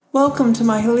Welcome to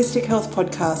my Holistic Health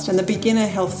Podcast and the Beginner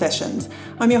Health Sessions.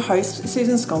 I'm your host,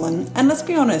 Susan Scollin, and let's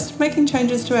be honest, making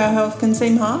changes to our health can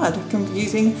seem hard,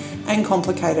 confusing and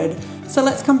complicated. So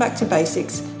let's come back to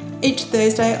basics. Each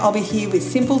Thursday, I'll be here with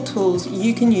simple tools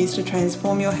you can use to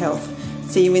transform your health.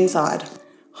 See you inside.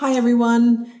 Hi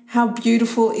everyone. How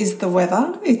beautiful is the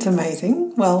weather? It's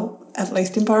amazing. Well, at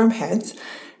least in Byram Heads.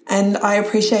 And I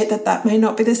appreciate that may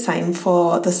not be the same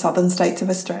for the southern states of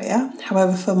Australia.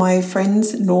 However, for my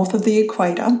friends north of the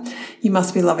equator, you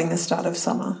must be loving the start of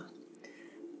summer.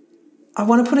 I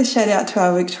want to put a shout out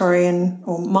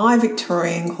to my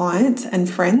Victorian clients and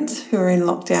friends who are in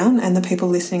lockdown and the people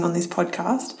listening on this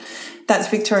podcast. That's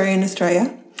Victoria in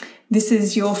Australia. This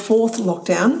is your fourth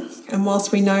lockdown. And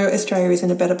whilst we know Australia is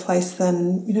in a better place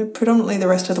than, predominantly the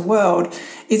rest of the world,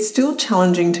 it's still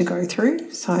challenging to go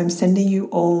through. So I'm sending you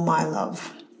all my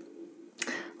love.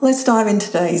 Let's dive into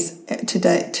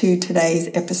today's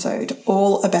episode,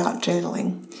 all about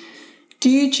journaling. Do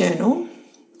you journal?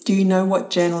 Do you know what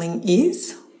journaling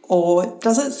is? Or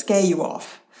does it scare you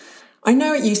off? I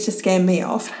know it used to scare me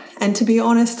off, and to be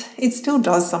honest, it still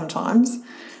does sometimes.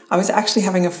 I was actually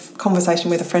having a conversation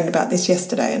with a friend about this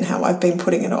yesterday and how I've been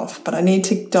putting it off, but I need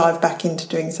to dive back into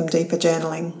doing some deeper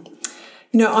journaling.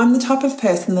 I'm the type of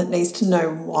person that needs to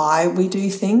know why we do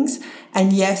things.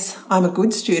 And yes, I'm a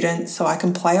good student, so I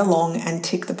can play along and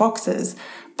tick the boxes.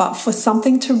 But for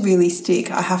something to really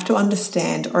stick, I have to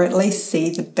understand or at least see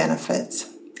the benefits.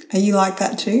 Are you like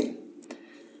that too?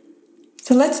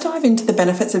 So let's dive into the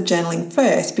benefits of journaling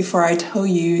first before I tell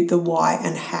you the why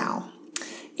and how.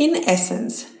 In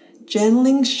essence,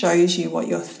 journaling shows you what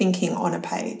you're thinking on a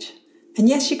page. And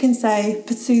yes, you can say,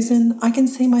 but Susan, I can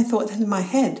see my thoughts in my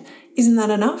head. Isn't that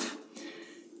enough?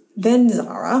 Then,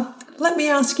 Zara, let me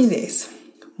ask you this.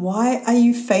 Why are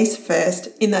you face first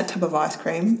in that tub of ice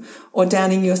cream or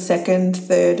downing your second,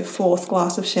 third, fourth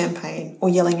glass of champagne or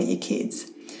yelling at your kids?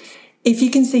 If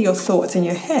you can see your thoughts in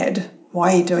your head,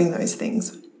 why are you doing those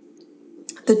things?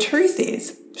 The truth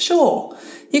is, sure,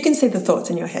 you can see the thoughts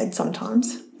in your head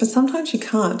sometimes, but sometimes you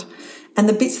can't. And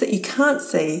the bits that you can't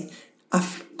see are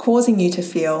causing you to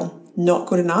feel not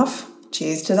good enough.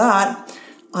 Cheers to that.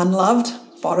 Unloved,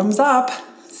 bottoms up,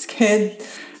 scared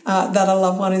that a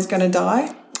loved one is going to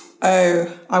die.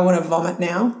 Oh, I want to vomit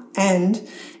now. And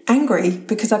angry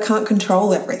because I can't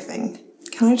control everything.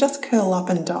 Can I just curl up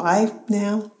and die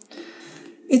now?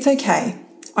 It's okay.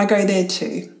 I go there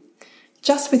too.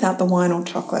 Just without the wine or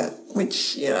chocolate,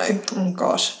 which, oh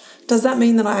gosh. Does that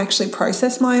mean that I actually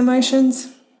process my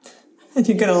emotions? And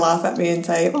you're going to laugh at me and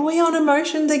say, are we on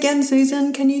emotions again,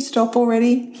 Susan? Can you stop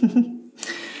already?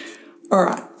 All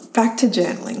right, back to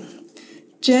journaling.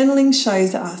 Journaling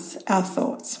shows us our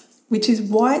thoughts, which is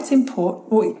why it's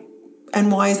important.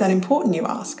 And why is that important, you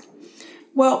ask?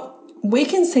 Well, we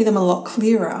can see them a lot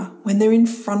clearer when they're in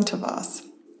front of us.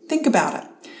 Think about it.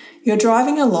 You're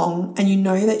driving along and you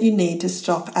know that you need to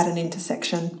stop at an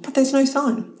intersection, but there's no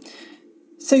sign.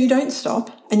 So you don't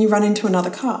stop and you run into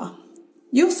another car.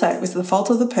 You'll say it was the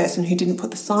fault of the person who didn't put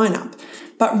the sign up,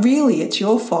 but really it's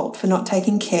your fault for not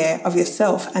taking care of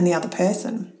yourself and the other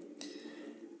person.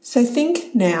 So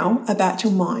think now about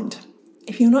your mind.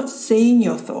 If you're not seeing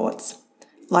your thoughts,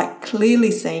 like clearly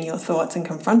seeing your thoughts and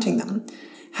confronting them,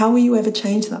 how will you ever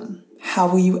change them? How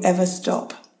will you ever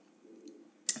stop?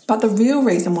 But the real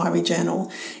reason why we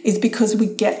journal is because we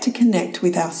get to connect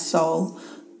with our soul,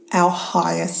 our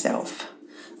higher self.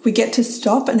 We get to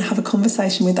stop and have a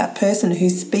conversation with that person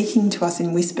who's speaking to us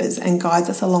in whispers and guides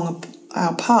us along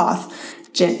our path,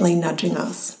 gently nudging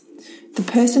us. The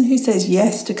person who says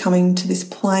yes to coming to this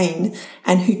plane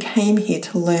and who came here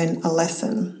to learn a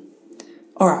lesson.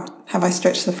 All right, have I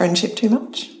stretched the friendship too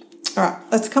much? All right,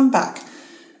 let's come back.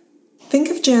 Think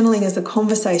of journaling as a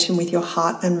conversation with your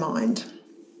heart and mind.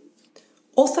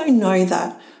 Also know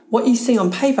that what you see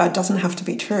on paper doesn't have to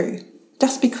be true.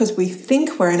 Just because we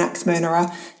think we're an axe murderer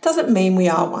doesn't mean we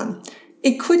are one.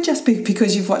 It could just be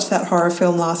because you've watched that horror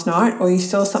film last night or you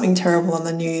saw something terrible on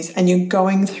the news and you're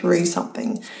going through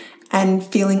something and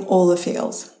feeling all the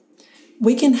feels.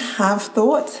 We can have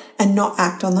thoughts and not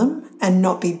act on them and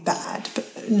not be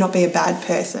a bad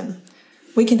person.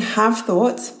 We can have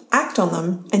thoughts, act on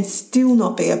them and still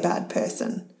not be a bad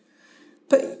person.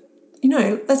 But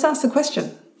let's ask the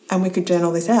question, and we could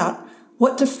journal this out.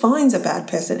 What defines a bad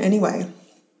person anyway?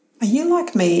 Are you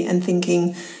like me and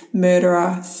thinking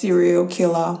murderer, serial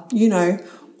killer,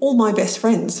 all my best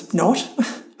friends? Not.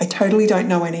 I totally don't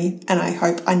know any, and I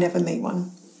hope I never meet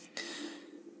one.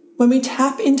 When we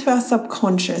tap into our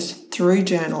subconscious through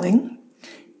journaling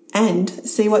and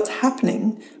see what's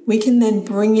happening, we can then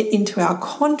bring it into our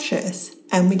conscious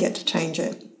and we get to change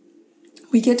it.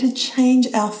 We get to change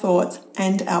our thoughts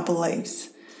and our beliefs.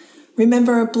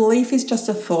 Remember, a belief is just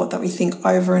a thought that we think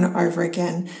over and over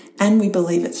again, and we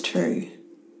believe it's true.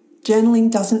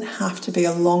 Journaling doesn't have to be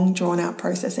a long, drawn-out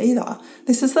process either.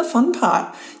 This is the fun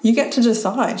part. You get to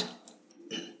decide.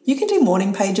 You can do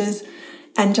morning pages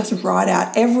and just write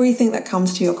out everything that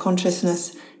comes to your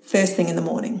consciousness first thing in the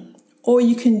morning. Or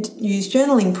you can use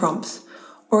journaling prompts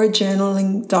or a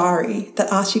journaling diary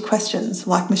that asks you questions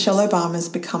like Michelle Obama's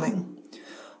Becoming.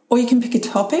 Or you can pick a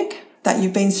topic that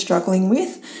you've been struggling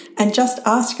with and just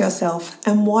ask yourself,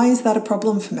 and why is that a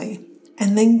problem for me?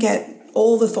 And then get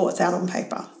all the thoughts out on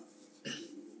paper.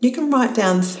 You can write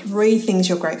down 3 things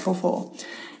you're grateful for.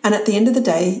 And at the end of the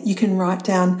day, you can write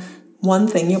down 1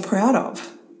 thing you're proud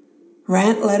of.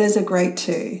 Rant letters are great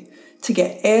too, to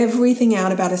get everything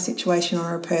out about a situation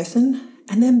or a person,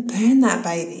 and then burn that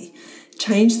baby.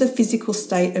 Change the physical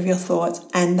state of your thoughts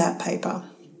and that paper.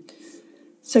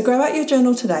 So grab out your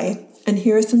journal today, and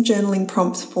here are some journaling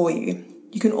prompts for you.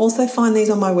 You can also find these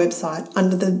on my website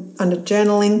under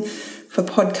journaling for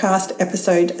podcast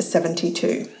episode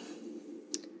 72.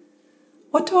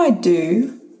 What do I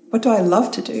do? What do I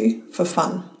love to do for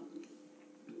fun?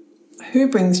 Who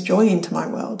brings joy into my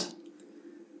world?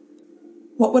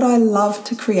 What would I love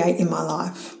to create in my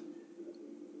life?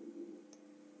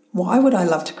 Why would I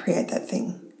love to create that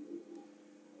thing?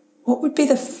 What would be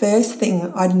the first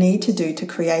thing I'd need to do to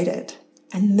create it?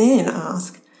 And then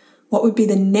ask, what would be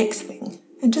the next thing?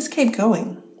 And just keep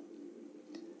going.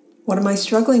 What am I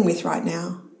struggling with right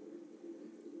now?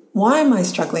 Why am I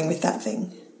struggling with that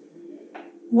thing?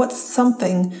 What's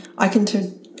something I can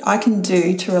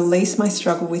do to release my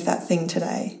struggle with that thing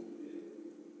today?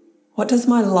 What does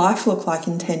my life look like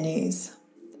in 10 years?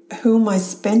 Who am I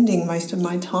spending most of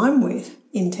my time with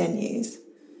in 10 years?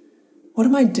 What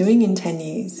am I doing in 10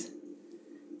 years?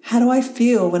 How do I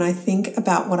feel when I think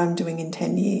about what I'm doing in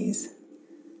 10 years?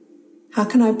 How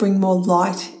can I bring more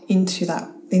light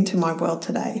into my world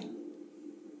today?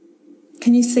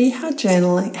 Can you see how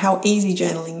easy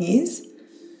journaling is?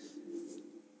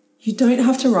 You don't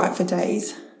have to write for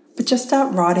days, but just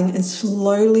start writing, and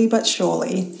slowly but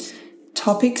surely,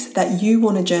 topics that you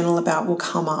want to journal about will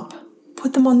come up.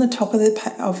 Put them on the top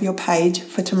of your page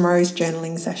for tomorrow's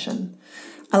journaling session.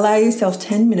 Allow yourself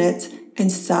 10 minutes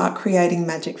and start creating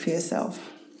magic for yourself.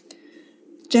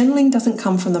 Journaling doesn't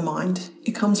come from the mind,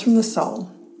 it comes from the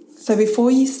soul. So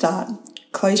before you start,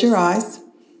 close your eyes,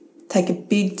 take a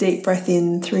big deep breath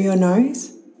in through your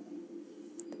nose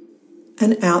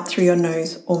and out through your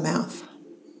nose or mouth.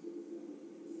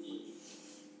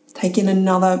 Take in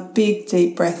another big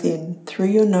deep breath in through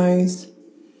your nose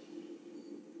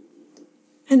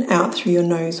and out through your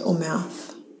nose or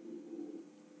mouth.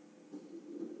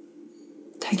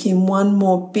 Take in one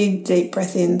more big deep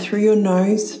breath in through your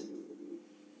nose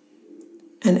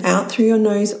and out through your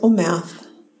nose or mouth,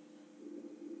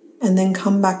 and then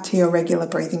come back to your regular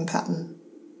breathing pattern.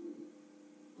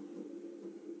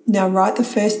 Now write the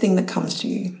first thing that comes to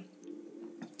you.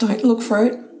 Don't look for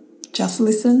it, just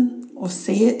listen or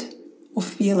see it or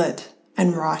feel it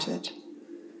and write it.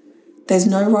 There's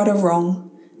no right or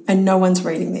wrong, and no one's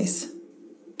reading this.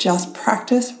 Just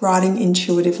practice writing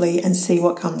intuitively and see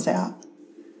what comes out.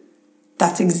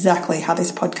 That's exactly how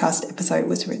this podcast episode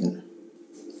was written.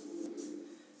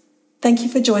 Thank you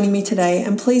for joining me today,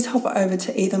 and please hop over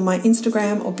to either my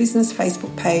Instagram or business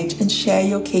Facebook page and share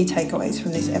your key takeaways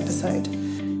from this episode.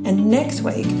 And next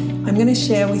week, I'm going to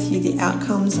share with you the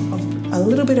outcomes of a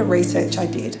little bit of research I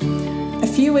did. A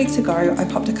few weeks ago, I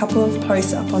popped a couple of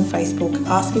posts up on Facebook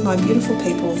asking my beautiful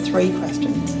people 3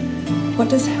 questions. What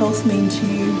does health mean to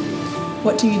you?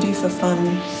 What do you do for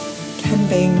fun? Can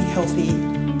being healthy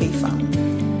be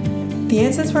fun? The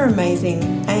answers were amazing,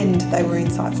 and they were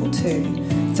insightful too.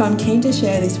 So I'm keen to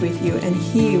share this with you and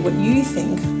hear what you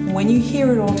think when you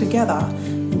hear it all together,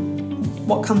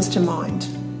 what comes to mind.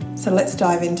 So let's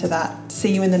dive into that.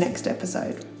 See you in the next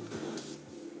episode.